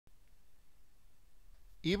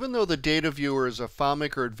Even though the Data Viewer is a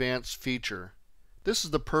FileMaker Advanced feature, this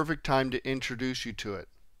is the perfect time to introduce you to it.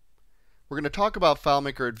 We're going to talk about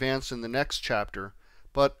FileMaker Advanced in the next chapter,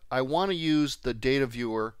 but I want to use the Data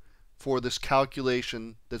Viewer for this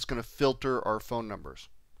calculation that's going to filter our phone numbers.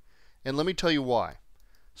 And let me tell you why.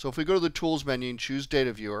 So if we go to the Tools menu and choose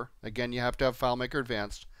Data Viewer, again you have to have FileMaker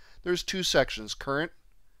Advanced, there's two sections, Current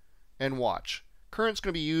and Watch. Current is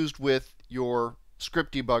going to be used with your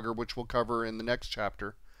script debugger, which we'll cover in the next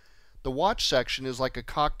chapter. The Watch section is like a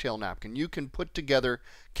cocktail napkin. You can put together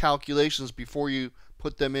calculations before you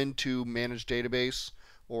put them into Managed Database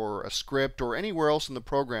or a script or anywhere else in the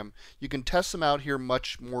program. You can test them out here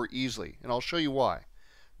much more easily, and I'll show you why.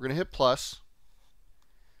 We're going to hit plus.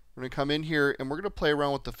 We're going to come in here and we're going to play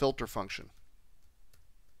around with the filter function.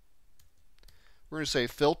 We're going to say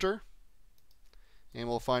filter, and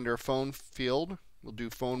we'll find our phone field. We'll do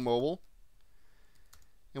phone mobile,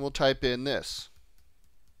 and we'll type in this.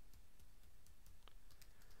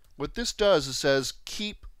 What this does is says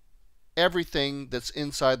keep everything that's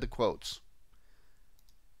inside the quotes.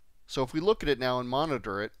 So if we look at it now and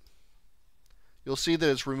monitor it, you'll see that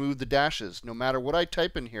it's removed the dashes. No matter what I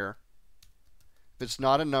type in here, if it's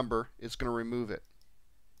not a number, it's going to remove it.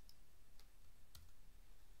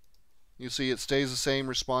 You see it stays the same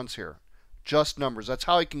response here. Just numbers. That's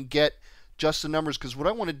how I can get just the numbers, because what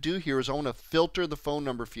I want to do here is I want to filter the phone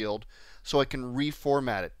number field so I can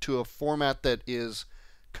reformat it to a format that is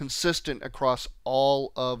consistent across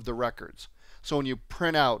all of the records. So when you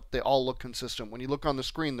print out, they all look consistent. When you look on the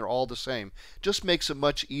screen, they're all the same. Just makes it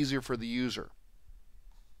much easier for the user.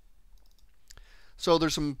 So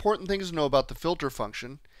there's some important things to know about the filter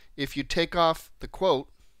function. If you take off the quote,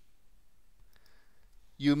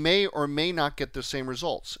 you may or may not get the same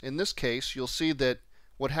results. In this case, you'll see that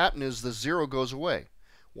what happened is the 0 goes away.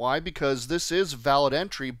 Why? Because this is valid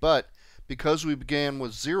entry, but because we began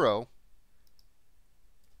with 0,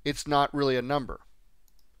 it's not really a number.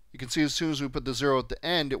 You can see as soon as we put the 0 at the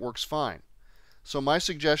end, it works fine. So my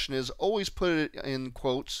suggestion is always put it in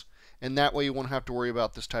quotes, and that way you won't have to worry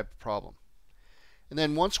about this type of problem. And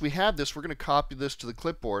then once we have this, we're going to copy this to the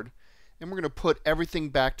clipboard, and we're going to put everything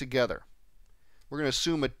back together. We're going to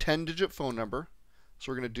assume a 10-digit phone number.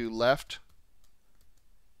 So we're going to do left,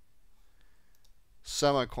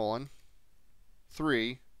 semicolon,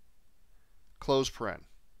 3, close paren.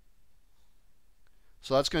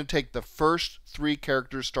 So that's going to take the first 3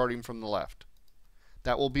 characters starting from the left.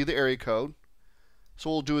 That will be the area code. So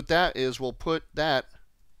what we'll do with that is we'll put that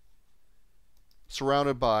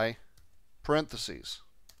surrounded by parentheses.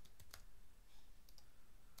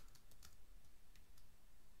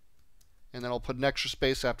 And then I'll put an extra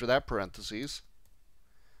space after that parentheses.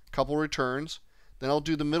 Couple returns. Then I'll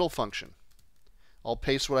do the middle function. I'll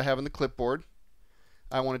paste what I have in the clipboard.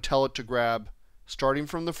 I want to tell it to grab, starting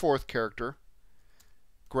from the 4th character,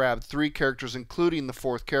 grab 3 characters including the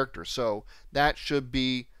 4th character. So that should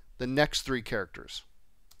be the next 3 characters.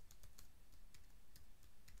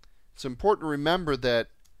 It's important to remember that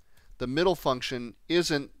the middle function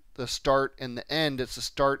isn't the start and the end. It's the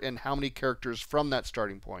start and how many characters from that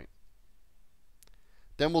starting point.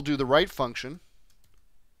 Then we'll do the right function,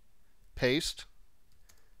 paste,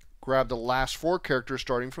 grab the last 4 characters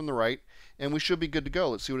starting from the right, and we should be good to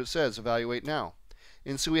go. Let's see what it says. Evaluate now.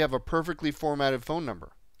 And so we have a perfectly formatted phone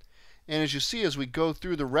number. And as you see, as we go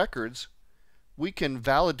through the records, we can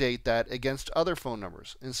validate that against other phone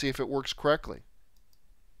numbers and see if it works correctly.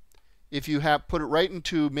 If you have put it right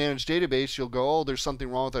into Managed Database, you'll go, oh, there's something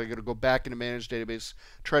wrong with it. I got to go back into Managed Database,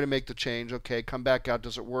 try to make the change. Okay, come back out.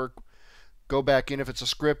 Does it work? Go back in. If it's a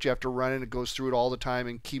script, you have to run it. It goes through it all the time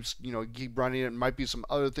and keeps, keep running it. It might be some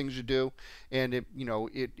other things you do, and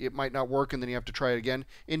it might not work, and then you have to try it again.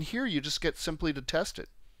 In here, you just get simply to test it.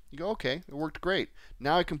 You go, okay, it worked great.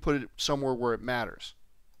 Now I can put it somewhere where it matters.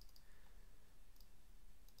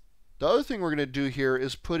 The other thing we're going to do here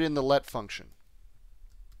is put in the let function.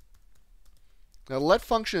 Now, the let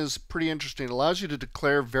function is pretty interesting. It allows you to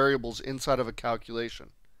declare variables inside of a calculation.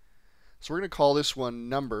 So we're going to call this one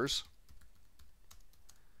numbers.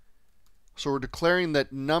 So we're declaring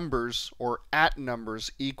that numbers, or at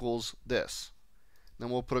numbers, equals this. Then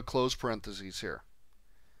we'll put a close parentheses here.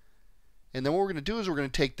 And then what we're going to do is we're going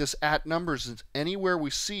to take this at numbers, and anywhere we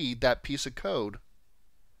see that piece of code,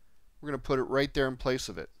 we're going to put it right there in place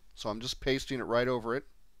of it. So I'm just pasting it right over it.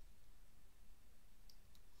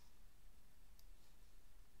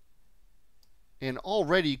 And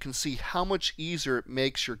already you can see how much easier it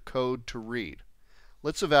makes your code to read.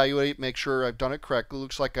 Let's evaluate, make sure I've done it correctly.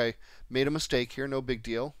 Looks like I made a mistake here, no big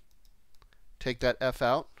deal. Take that F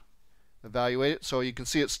out, evaluate it. So you can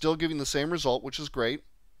see it's still giving the same result, which is great.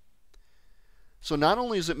 So not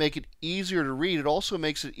only does it make it easier to read, it also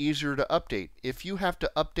makes it easier to update. If you have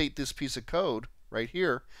to update this piece of code right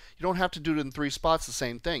here, you don't have to do it in 3 spots the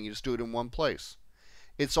same thing. You just do it in one place.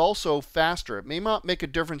 It's also faster. It may not make a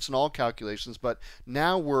difference in all calculations, but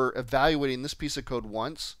now we're evaluating this piece of code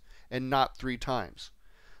once and not 3 times.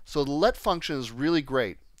 So the let function is really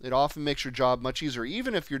great. It often makes your job much easier,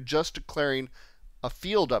 even if you're just declaring a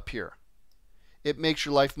field up here. It makes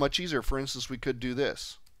your life much easier. For instance, we could do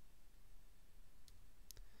this.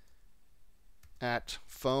 At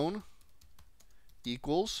phone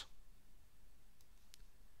equals,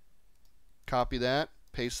 copy that,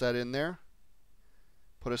 paste that in there,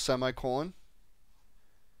 put a semicolon,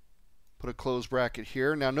 put a close bracket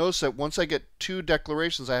here. Now notice that once I get 2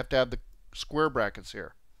 declarations, I have to have the square brackets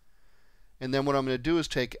here. And then what I'm going to do is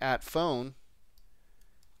take at phone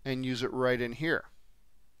and use it right in here.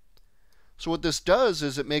 So what this does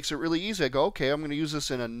is it makes it really easy. I go, okay, I'm going to use this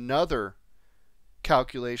in another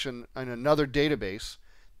calculation in another database.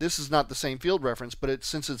 This is not the same field reference, but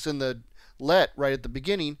since it's in the let right at the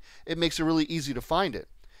beginning, it makes it really easy to find it.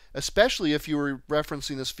 Especially if you were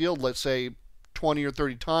referencing this field, let's say 20 or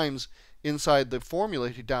 30 times inside the formula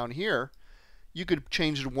down here, you could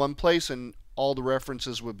change it in one place and all the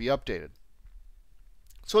references would be updated.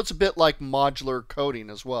 So it's a bit like modular coding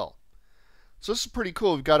as well. So this is pretty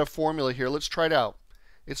cool. We've got a formula here. Let's try it out.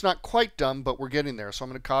 It's not quite done, but we're getting there. So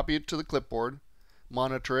I'm going to copy it to the clipboard,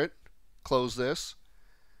 monitor it, close this,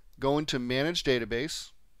 go into Manage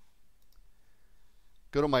Database,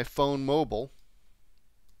 go to my phone mobile,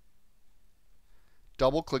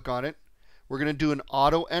 double click on it. We're going to do an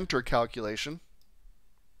auto enter calculation.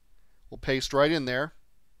 We'll paste right in there.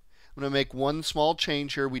 I'm going to make one small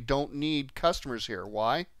change here. We don't need customers here.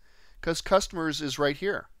 Why? Because customers is right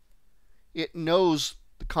here. It knows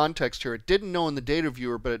the context here. It didn't know in the data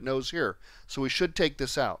viewer, but it knows here. So we should take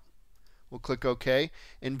this out. We'll click OK.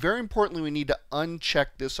 And very importantly, we need to uncheck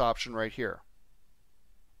this option right here.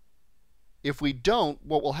 If we don't,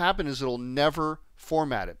 what will happen is it'll never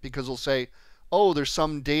format it because it'll say, oh, there's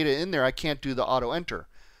some data in there. I can't do the auto enter.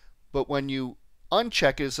 But when you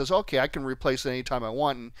uncheck it, it says, okay, I can replace it anytime I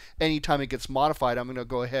want. And anytime it gets modified, I'm going to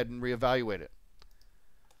go ahead and reevaluate it.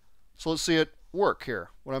 So let's see it work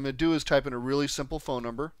here. What I'm going to do is type in a really simple phone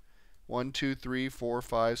number, 1, 2, 3, 4,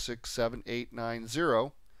 5, 6, 7, 8, 9,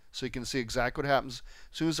 0. So you can see exactly what happens.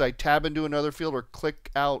 As soon as I tab into another field or click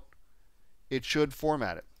out, it should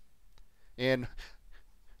format it. And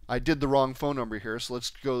I did the wrong phone number here, so let's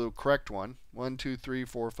go to the correct one. 1, 2, 3,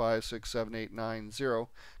 4, 5, 6, 7, 8, 9, 0.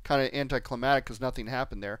 Kind of anticlimactic because nothing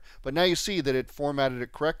happened there. But now you see that it formatted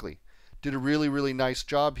it correctly. Did a really, really nice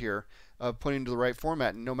job here of putting it to the right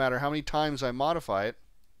format. And no matter how many times I modify it,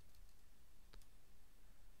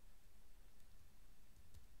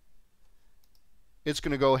 it's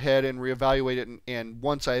going to go ahead and reevaluate it. And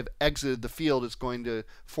once I've exited the field, it's going to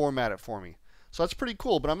format it for me. So that's pretty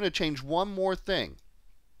cool. But I'm going to change one more thing.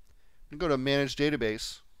 I'm going to go to Manage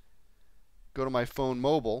Database, go to my phone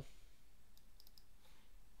mobile,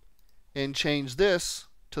 and change this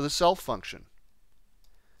to the self function.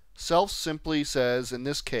 Self simply says, in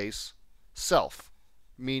this case, self,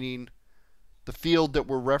 meaning the field that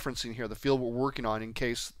we're referencing here, the field we're working on in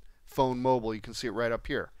case phone mobile. You can see it right up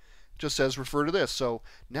here. It just says refer to this. So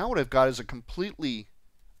now what I've got is a completely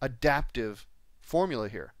adaptive formula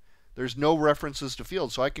here. There's no references to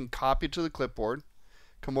fields, so I can copy it to the clipboard,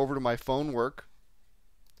 come over to my phone work,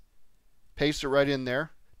 paste it right in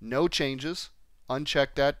there, no changes,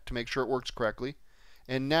 uncheck that to make sure it works correctly,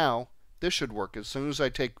 and now this should work. As soon as I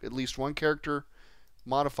take at least one character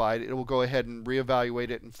modified, it will go ahead and reevaluate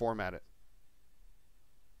it and format it.